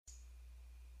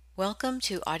Welcome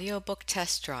to Audiobook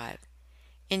Test Drive.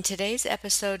 In today's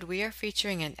episode, we are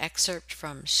featuring an excerpt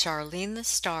from Charlene the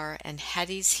Star and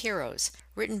Hattie's Heroes,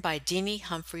 written by Deanie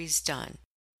Humphreys Dunn.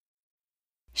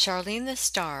 Charlene the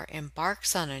Star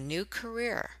embarks on a new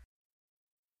career.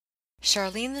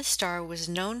 Charlene the Star was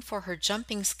known for her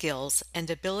jumping skills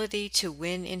and ability to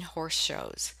win in horse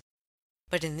shows.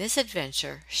 But in this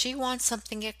adventure, she wants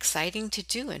something exciting to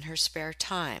do in her spare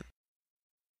time.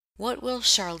 What will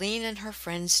Charlene and her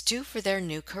friends do for their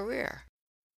new career?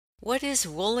 What is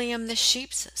William the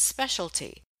Sheep's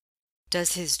specialty?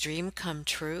 Does his dream come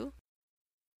true?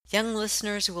 Young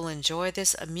listeners will enjoy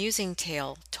this amusing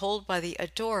tale told by the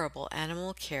adorable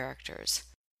animal characters.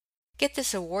 Get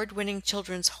this award-winning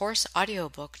children's horse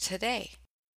audiobook today.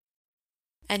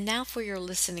 And now for your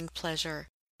listening pleasure,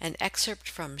 an excerpt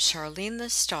from Charlene the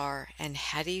Star and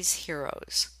Hattie's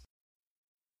Heroes.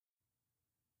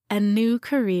 A New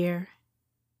Career.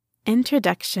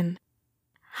 Introduction.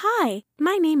 Hi,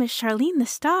 my name is Charlene the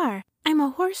Star. I'm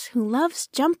a horse who loves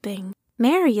jumping.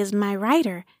 Mary is my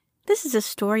rider. This is a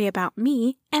story about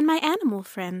me and my animal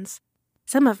friends.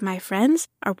 Some of my friends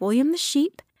are William the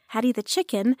Sheep, Hattie the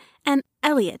Chicken, and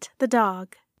Elliot the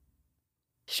Dog.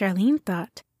 Charlene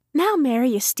thought, now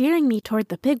Mary is steering me toward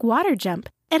the big water jump.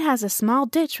 It has a small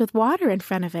ditch with water in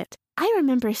front of it. I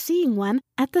remember seeing one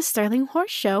at the Sterling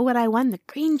Horse Show when I won the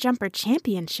Green Jumper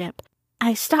Championship.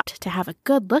 I stopped to have a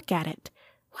good look at it.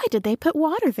 Why did they put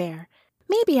water there?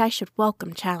 Maybe I should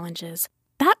welcome challenges.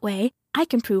 That way, I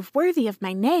can prove worthy of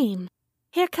my name.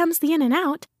 Here comes the in and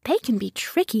out. They can be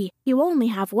tricky. You only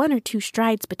have 1 or 2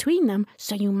 strides between them,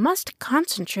 so you must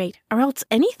concentrate, or else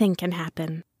anything can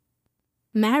happen.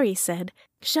 Mary said,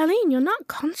 Charlene, you're not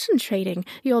concentrating.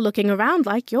 You're looking around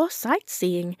like you're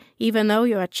sightseeing. Even though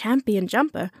you're a champion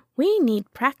jumper, we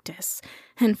need practice.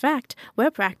 In fact,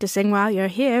 we're practicing while you're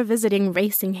here visiting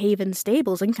Racing Haven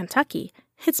Stables in Kentucky.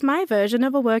 It's my version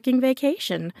of a working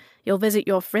vacation. You'll visit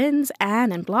your friends,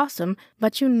 Anne and Blossom,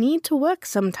 but you need to work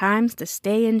sometimes to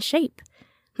stay in shape.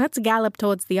 Let's gallop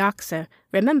towards the Oxer.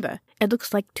 Remember, it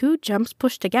looks like 2 jumps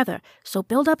pushed together, so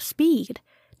build up speed.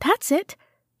 That's it.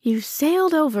 You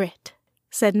sailed over it,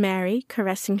 said Mary,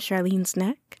 caressing Charlene's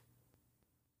neck.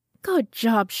 Good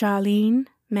job, Charlene,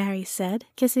 Mary said,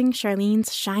 kissing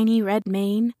Charlene's shiny red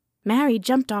mane. Mary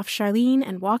jumped off Charlene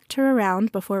and walked her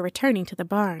around before returning to the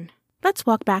barn. Let's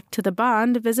walk back to the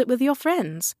barn to visit with your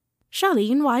friends.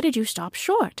 Charlene, why did you stop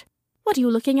short? What are you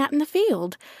looking at in the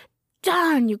field?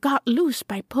 Darn, you got loose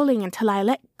by pulling until I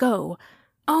let go.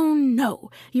 Oh, no,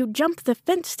 you jumped the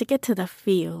fence to get to the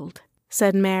field,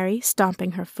 said Mary,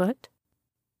 stomping her foot.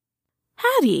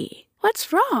 Hattie,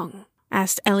 what's wrong?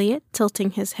 Asked Elliot,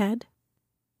 tilting his head.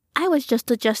 I was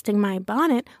just adjusting my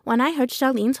bonnet when I heard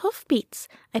Charlene's hoofbeats.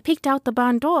 I peeked out the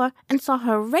barn door and saw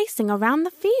her racing around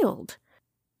the field.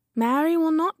 Mary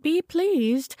will not be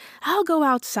pleased. I'll go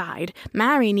outside.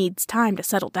 Mary needs time to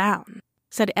settle down,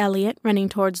 said Elliot, running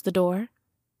towards the door.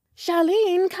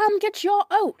 Charlene, come get your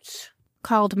oats,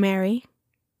 called Mary.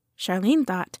 Charlene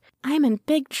thought, I'm in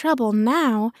big trouble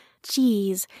now.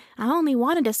 Geez, I only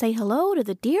wanted to say hello to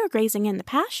the deer grazing in the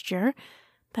pasture,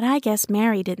 but I guess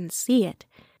Mary didn't see it.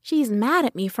 She's mad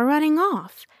at me for running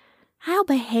off. I'll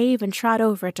behave and trot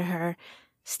over to her.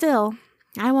 Still,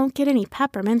 I won't get any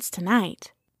peppermints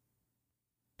tonight.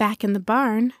 Back in the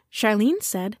barn, Charlene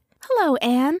said, Hello,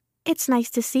 Anne. It's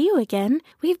nice to see you again.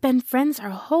 We've been friends our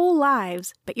whole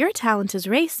lives, but your talent is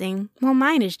racing, while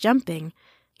mine is jumping.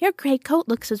 Your gray coat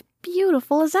looks as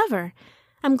beautiful as ever.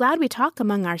 I'm glad we talk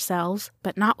among ourselves,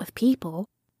 but not with people.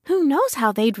 Who knows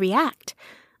how they'd react?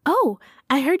 Oh,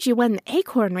 I heard you won the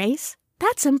acorn race.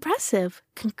 That's impressive.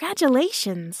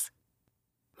 Congratulations.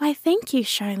 Why, thank you,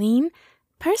 Charlene.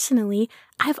 Personally,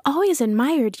 I've always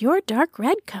admired your dark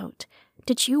red coat.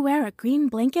 Did you wear a green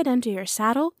blanket under your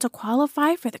saddle to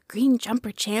qualify for the Green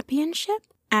Jumper Championship?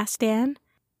 Asked Anne.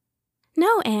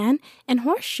 No, Anne. In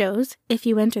horse shows, if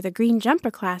you enter the Green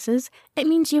Jumper classes, it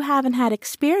means you haven't had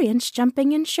experience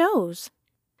jumping in shows.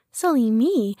 Silly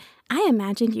me. I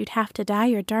imagined you'd have to dye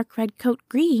your dark red coat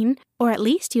green, or at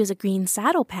least use a green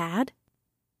saddle pad.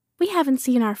 We haven't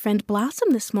seen our friend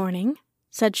Blossom this morning,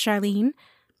 said Charlene.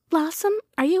 Blossom,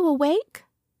 are you awake?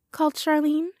 Called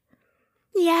Charlene.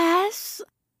 Yes,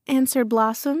 answered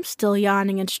Blossom, still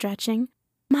yawning and stretching.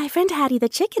 My friend Hattie the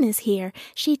Chicken is here.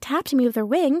 She tapped me with her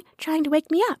wing, trying to wake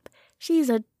me up. She's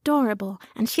adorable,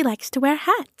 and she likes to wear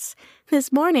hats.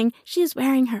 This morning, she's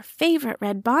wearing her favorite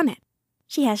red bonnet.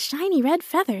 She has shiny red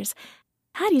feathers.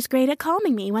 Hattie's great at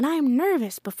calming me when I'm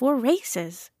nervous before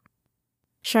races.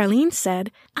 Charlene said,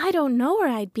 I don't know where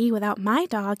I'd be without my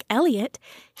dog, Elliot.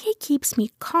 He keeps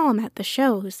me calm at the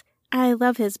shows. I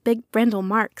love his big brindle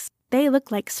marks. They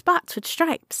look like spots with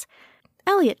stripes.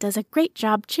 Elliot does a great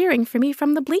job cheering for me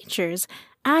from the bleachers.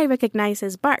 I recognize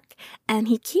his bark, and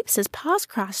he keeps his paws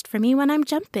crossed for me when I'm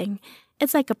jumping.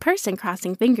 It's like a person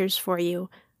crossing fingers for you.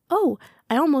 Oh,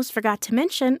 I almost forgot to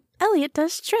mention, Elliot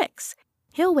does tricks.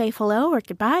 He'll wave hello or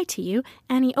goodbye to you,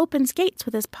 and he opens gates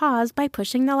with his paws by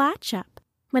pushing the latch up.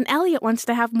 When Elliot wants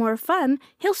to have more fun,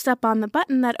 he'll step on the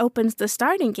button that opens the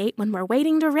starting gate when we're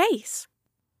waiting to race.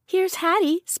 Here's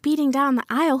Hattie speeding down the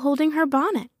aisle holding her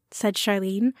bonnet, said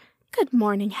Charlene. Good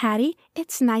morning, Hattie.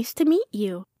 It's nice to meet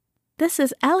you. This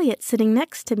is Elliot sitting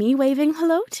next to me waving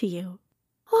hello to you.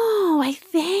 Oh, I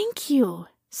thank you,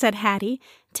 said Hattie,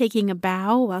 taking a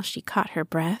bow while she caught her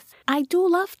breath. I do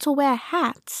love to wear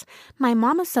hats. My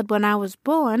mama said when I was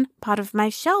born, part of my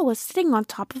shell was sitting on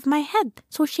top of my head,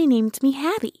 so she named me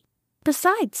Hattie.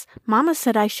 Besides, Mama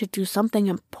said I should do something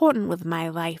important with my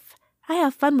life. I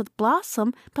have fun with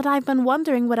Blossom, but I've been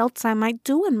wondering what else I might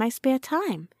do in my spare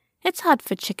time. It's hard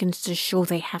for chickens to show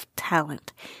they have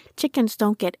talent. Chickens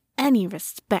don't get any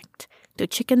respect. Do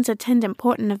chickens attend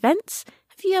important events?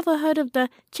 Have you ever heard of the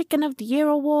Chicken of the Year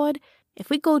award? If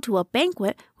we go to a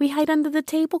banquet, we hide under the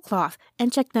tablecloth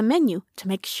and check the menu to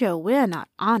make sure we're not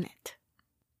on it.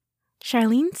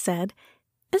 Charlene said,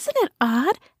 Isn't it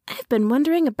odd? I've been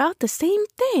wondering about the same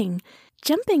thing.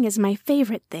 Jumping is my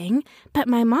favorite thing, but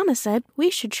my mama said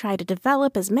we should try to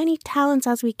develop as many talents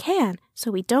as we can so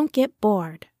we don't get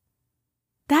bored.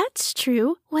 That's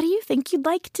true. What do you think you'd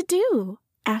like to do?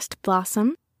 Asked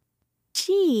Blossom.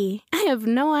 Gee, I have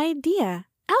no idea.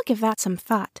 I'll give that some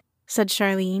thought, said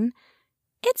Charlene.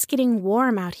 It's getting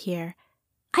warm out here.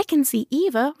 I can see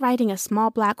Eva riding a small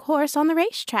black horse on the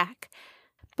racetrack.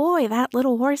 Boy, that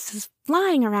little horse is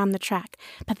flying around the track,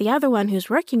 but the other one who's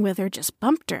working with her just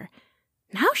bumped her.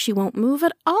 Now she won't move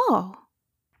at all.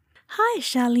 Hi,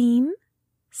 Charlene,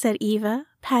 said Eva,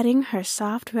 patting her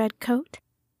soft red coat.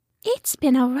 It's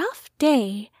been a rough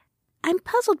day. I'm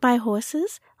puzzled by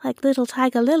horses, like little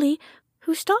Tiger Lily,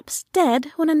 who stops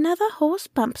dead when another horse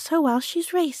bumps her while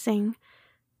she's racing.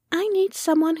 I need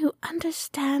someone who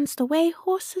understands the way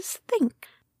horses think.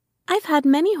 I've had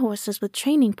many horses with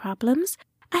training problems.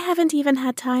 I haven't even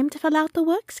had time to fill out the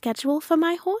work schedule for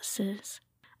my horses.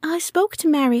 I spoke to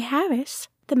Mary Harris,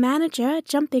 the manager at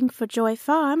Jumping for Joy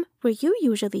Farm, where you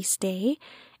usually stay.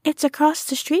 It's across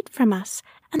the street from us,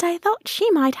 and I thought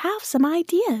she might have some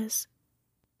ideas.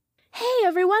 Hey,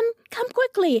 everyone, come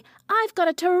quickly. I've got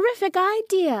a terrific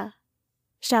idea,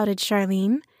 shouted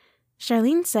Charlene.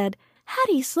 Charlene said,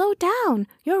 Hattie, slow down.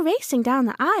 You're racing down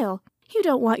the aisle. You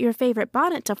don't want your favorite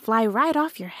bonnet to fly right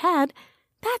off your head.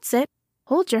 That's it.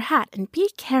 Hold your hat and be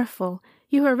careful.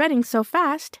 You were running so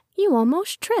fast, you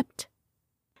almost tripped.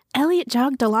 Elliot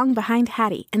jogged along behind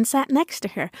Hattie and sat next to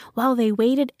her while they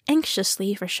waited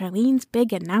anxiously for Charlene's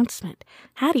big announcement.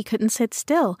 Hattie couldn't sit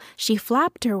still. She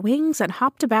flapped her wings and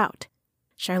hopped about.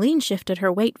 Charlene shifted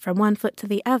her weight from one foot to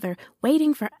the other,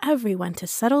 waiting for everyone to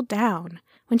settle down.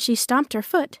 When she stomped her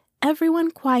foot,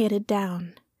 everyone quieted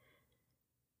down.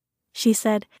 She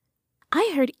said,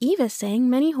 I heard Eva saying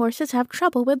many horses have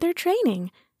trouble with their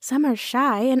training. Some are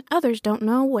shy and others don't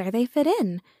know where they fit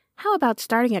in. How about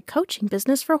starting a coaching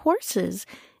business for horses?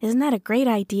 Isn't that a great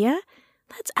idea?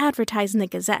 Let's advertise in the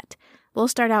Gazette. We'll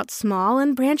start out small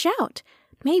and branch out.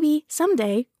 Maybe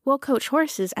someday we'll coach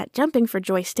horses at Jumping for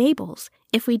Joy stables.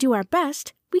 If we do our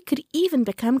best, we could even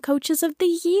become coaches of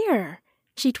the year.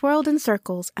 She twirled in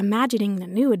circles, imagining the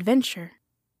new adventure.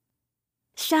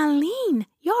 Charlene,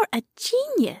 you're a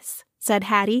genius, said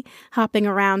Hattie, hopping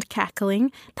around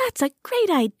cackling. That's a great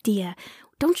idea.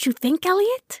 Don't you think,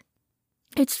 Elliot?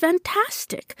 It's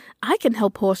fantastic. I can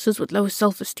help horses with low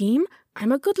self-esteem.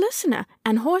 I'm a good listener,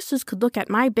 and horses could look at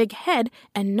my big head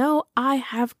and know I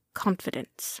have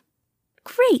confidence.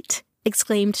 Great,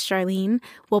 exclaimed Charlene.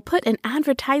 We'll put an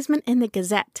advertisement in the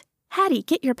Gazette. Hattie,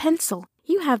 get your pencil.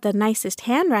 You have the nicest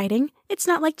handwriting. It's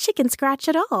not like chicken scratch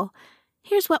at all.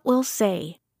 Here's what we'll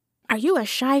say. Are you a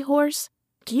shy horse?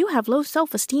 Do you have low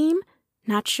self-esteem?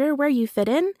 Not sure where you fit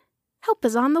in? Help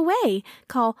is on the way.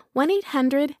 Call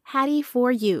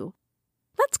 1-800-HATTIE-4U.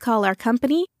 Let's call our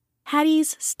company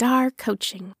Hattie's Star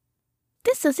Coaching.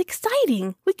 This is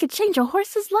exciting. We could change a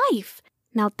horse's life.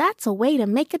 Now that's a way to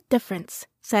make a difference,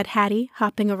 said Hattie,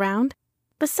 hopping around.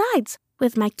 Besides,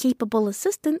 with my capable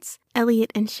assistants,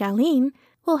 Elliot and Charlene,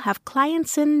 we'll have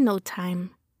clients in no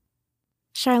time.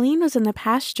 Charlene was in the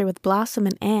pasture with Blossom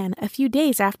and Anne a few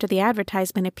days after the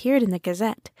advertisement appeared in the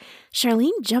Gazette.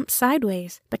 Charlene jumped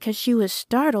sideways because she was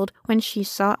startled when she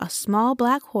saw a small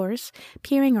black horse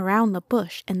peering around the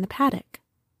bush in the paddock.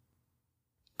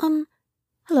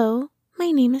 Hello,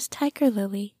 my name is Tiger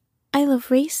Lily, I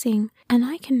love racing, and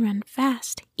I can run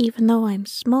fast, even though I'm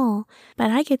small,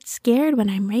 but I get scared when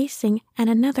I'm racing and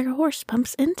another horse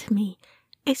bumps into me.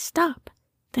 I stop,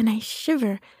 then I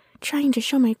shiver, trying to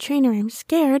show my trainer I'm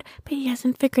scared, but he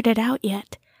hasn't figured it out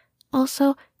yet.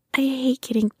 Also, I hate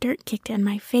getting dirt kicked in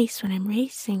my face when I'm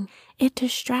racing. It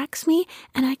distracts me,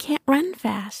 and I can't run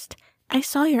fast. I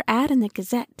saw your ad in the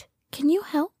Gazette. Can you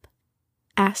help?"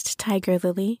 asked Tiger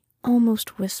Lily,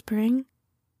 almost whispering.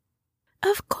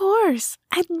 "Of course,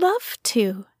 I'd love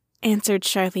to," answered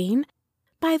Charlene.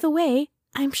 "By the way,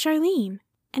 I'm Charlene,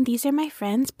 and these are my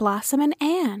friends Blossom and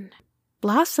Anne.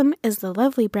 Blossom is the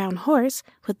lovely brown horse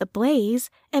with the blaze,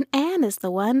 and Anne is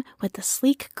the one with the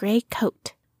sleek gray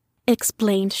coat,"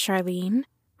 explained Charlene.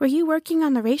 "Were you working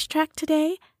on the racetrack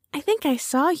today? I think I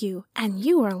saw you, and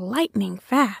you were lightning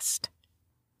fast."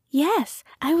 "Yes,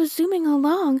 I was zooming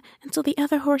along until the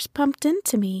other horse bumped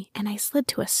into me, and I slid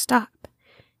to a stop."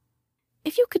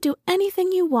 "If you could do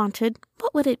anything you wanted,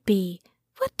 what would it be?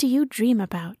 What do you dream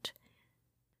about?"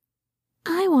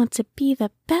 "I want to be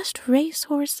the best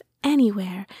racehorse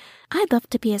anywhere. I'd love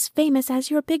to be as famous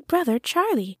as your big brother,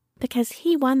 Charlie, because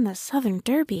he won the Southern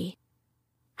Derby."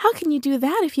 "How can you do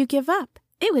that if you give up?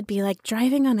 It would be like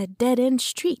driving on a dead-end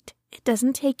street. It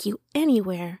doesn't take you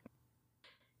anywhere."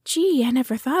 "Gee, I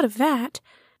never thought of that.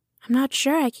 I'm not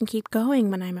sure I can keep going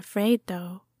when I'm afraid,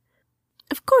 though."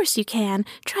 "Of course you can.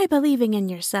 Try believing in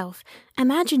yourself.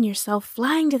 Imagine yourself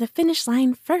flying to the finish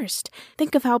line first.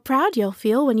 Think of how proud you'll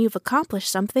feel when you've accomplished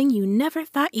something you never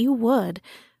thought you would.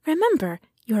 Remember,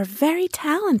 you're very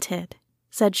talented,"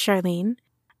 said Charlene.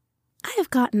 "I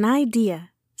have got an idea,"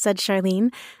 said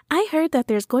Charlene. "I heard that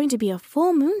there's going to be a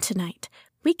full moon tonight.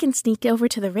 We can sneak over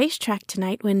to the racetrack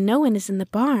tonight when no one is in the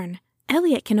barn.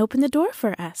 Elliot can open the door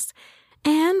for us.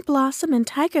 Anne, Blossom, and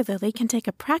Tiger Lily can take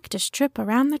a practice trip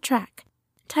around the track.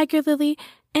 Tiger Lily,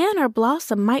 Anne or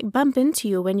Blossom might bump into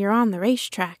you when you're on the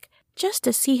racetrack, just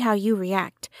to see how you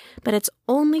react, but it's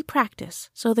only practice,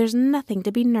 so there's nothing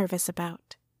to be nervous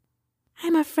about."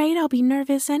 "I'm afraid I'll be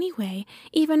nervous anyway.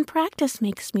 Even practice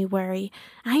makes me worry.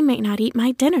 I might not eat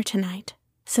my dinner tonight,"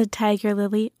 said Tiger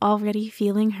Lily, already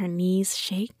feeling her knees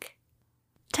shake.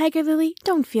 "Tiger Lily,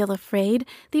 don't feel afraid.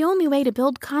 The only way to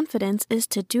build confidence is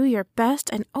to do your best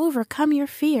and overcome your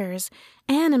fears.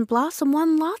 Anne and Blossom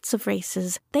won lots of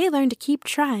races. They learned to keep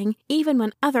trying, even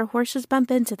when other horses bump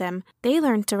into them. They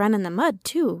learned to run in the mud,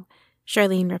 too,"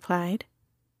 Charlene replied.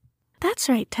 "That's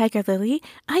right, Tiger Lily.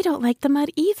 I don't like the mud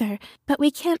either, but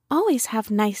we can't always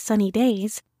have nice sunny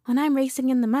days. When I'm racing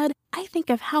in the mud, I think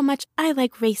of how much I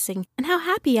like racing and how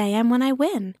happy I am when I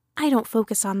win. I don't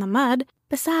focus on the mud.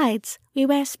 Besides, we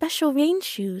wear special rain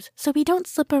shoes so we don't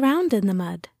slip around in the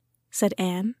mud," said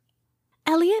Anne.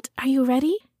 "Elliot, are you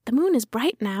ready? The moon is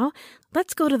bright now.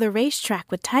 Let's go to the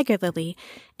racetrack with Tiger Lily.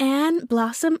 Anne,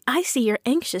 Blossom, I see you're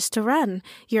anxious to run.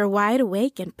 You're wide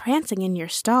awake and prancing in your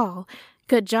stall.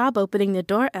 Good job opening the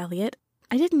door, Elliot.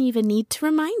 I didn't even need to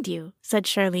remind you," said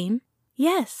Charlene.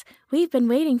 "Yes, we've been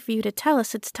waiting for you to tell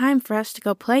us it's time for us to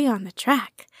go play on the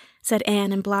track," said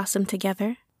Anne and Blossom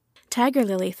together. Tiger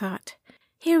Lily thought,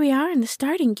 "Here we are in the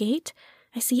starting gate.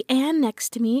 I see Anne next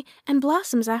to me, and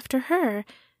Blossom's after her.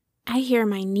 I hear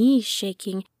my knees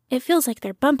shaking. It feels like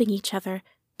they're bumping each other.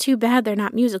 Too bad they're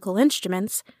not musical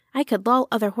instruments. I could lull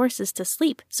other horses to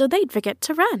sleep so they'd forget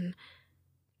to run.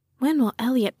 When will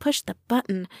Elliot push the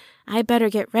button? I better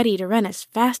get ready to run as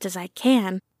fast as I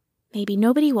can. Maybe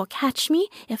nobody will catch me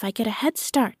if I get a head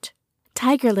start."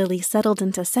 Tiger Lily settled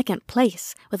into second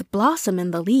place, with Blossom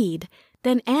in the lead.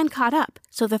 Then Anne caught up,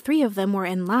 so the three of them were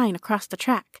in line across the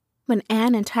track. When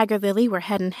Anne and Tiger Lily were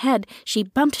head and head, she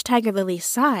bumped Tiger Lily's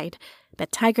side,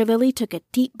 but Tiger Lily took a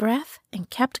deep breath and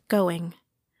kept going.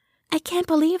 "I can't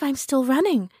believe I'm still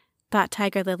running," thought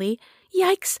Tiger Lily.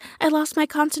 "Yikes, I lost my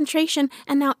concentration,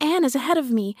 and now Anne is ahead of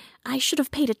me. I should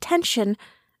have paid attention.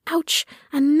 Ouch,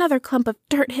 another clump of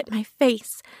dirt hit my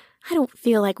face. I don't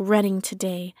feel like running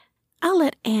today. I'll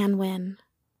let Anne win."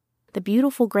 The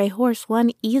beautiful gray horse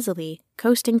won easily,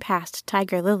 coasting past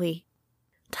Tiger Lily.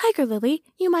 "Tiger Lily,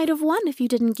 you might have won if you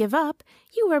didn't give up.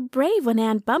 You were brave when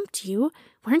Anne bumped you.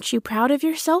 Weren't you proud of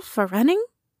yourself for running?"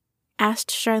 asked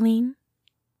Charlene.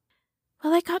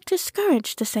 "Well, I got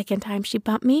discouraged the second time she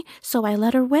bumped me, so I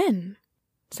let her win,"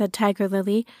 said Tiger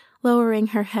Lily, lowering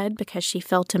her head because she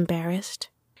felt embarrassed.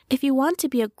 "If you want to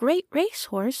be a great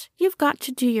racehorse, you've got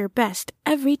to do your best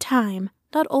every time,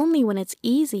 not only when it's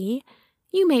easy.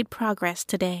 You made progress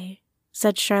today,"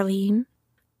 said Charlene.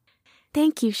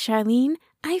 "Thank you, Charlene.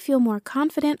 I feel more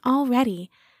confident already.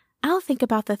 I'll think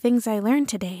about the things I learned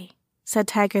today," said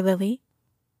Tiger Lily.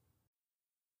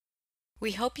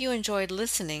 We hope you enjoyed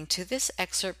listening to this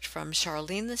excerpt from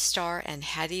Charlene the Star and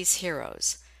Hattie's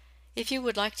Heroes. If you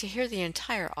would like to hear the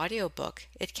entire audiobook,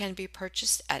 it can be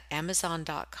purchased at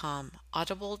Amazon.com,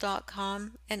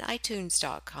 Audible.com, and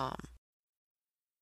iTunes.com.